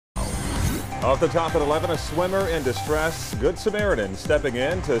Off the top at 11, a swimmer in distress. Good Samaritans stepping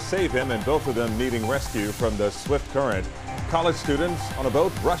in to save him, and both of them needing rescue from the swift current. College students on a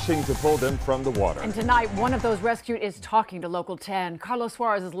boat rushing to pull them from the water. And tonight, one of those rescued is talking to Local 10. Carlos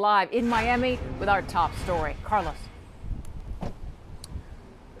Suarez is live in Miami with our top story. Carlos.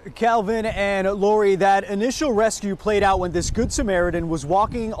 Calvin and Lori, that initial rescue played out when this Good Samaritan was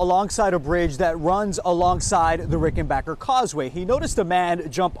walking alongside a bridge that runs alongside the Rickenbacker Causeway. He noticed a man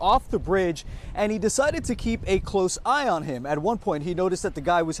jump off the bridge and he decided to keep a close eye on him. At one point, he noticed that the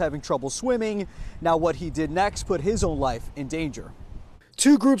guy was having trouble swimming. Now, what he did next put his own life in danger.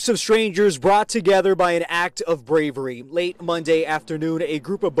 Two groups of strangers brought together by an act of bravery. Late Monday afternoon, a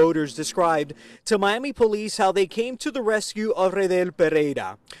group of boaters described to Miami police how they came to the rescue of Redel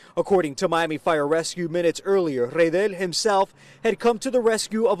Pereira. According to Miami Fire Rescue, minutes earlier, Redel himself had come to the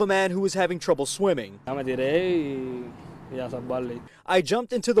rescue of a man who was having trouble swimming. I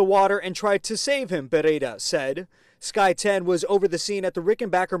jumped into the water and tried to save him, Pereira said. Sky 10 was over the scene at the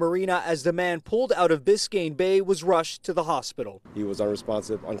Rickenbacker Marina as the man pulled out of Biscayne Bay was rushed to the hospital. He was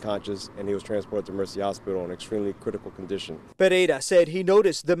unresponsive, unconscious, and he was transported to Mercy Hospital in extremely critical condition. Pereira said he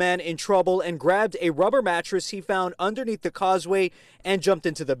noticed the man in trouble and grabbed a rubber mattress he found underneath the causeway and jumped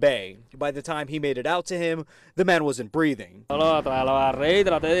into the bay. By the time he made it out to him, the man wasn't breathing. I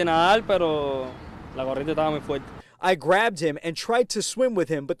grabbed him and tried to swim with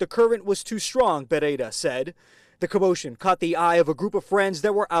him, but the current was too strong, Pereira said. The commotion caught the eye of a group of friends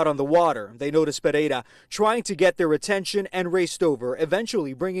that were out on the water. They noticed Pereira trying to get their attention and raced over,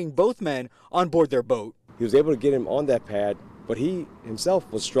 eventually bringing both men on board their boat. He was able to get him on that pad, but he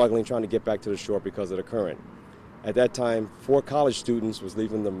himself was struggling trying to get back to the shore because of the current. At that time, 4 college students was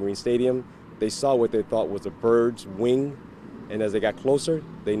leaving the Marine Stadium. They saw what they thought was a bird's wing, and as they got closer,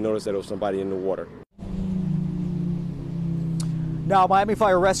 they noticed that it was somebody in the water. Now, Miami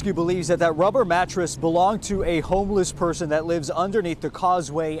Fire Rescue believes that that rubber mattress belonged to a homeless person that lives underneath the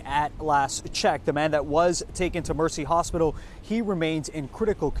causeway at last check. The man that was taken to Mercy Hospital, he remains in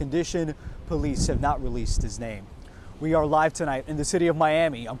critical condition. Police have not released his name. We are live tonight in the city of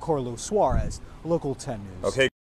Miami. I'm Carlos Suarez, Local 10 News. Okay.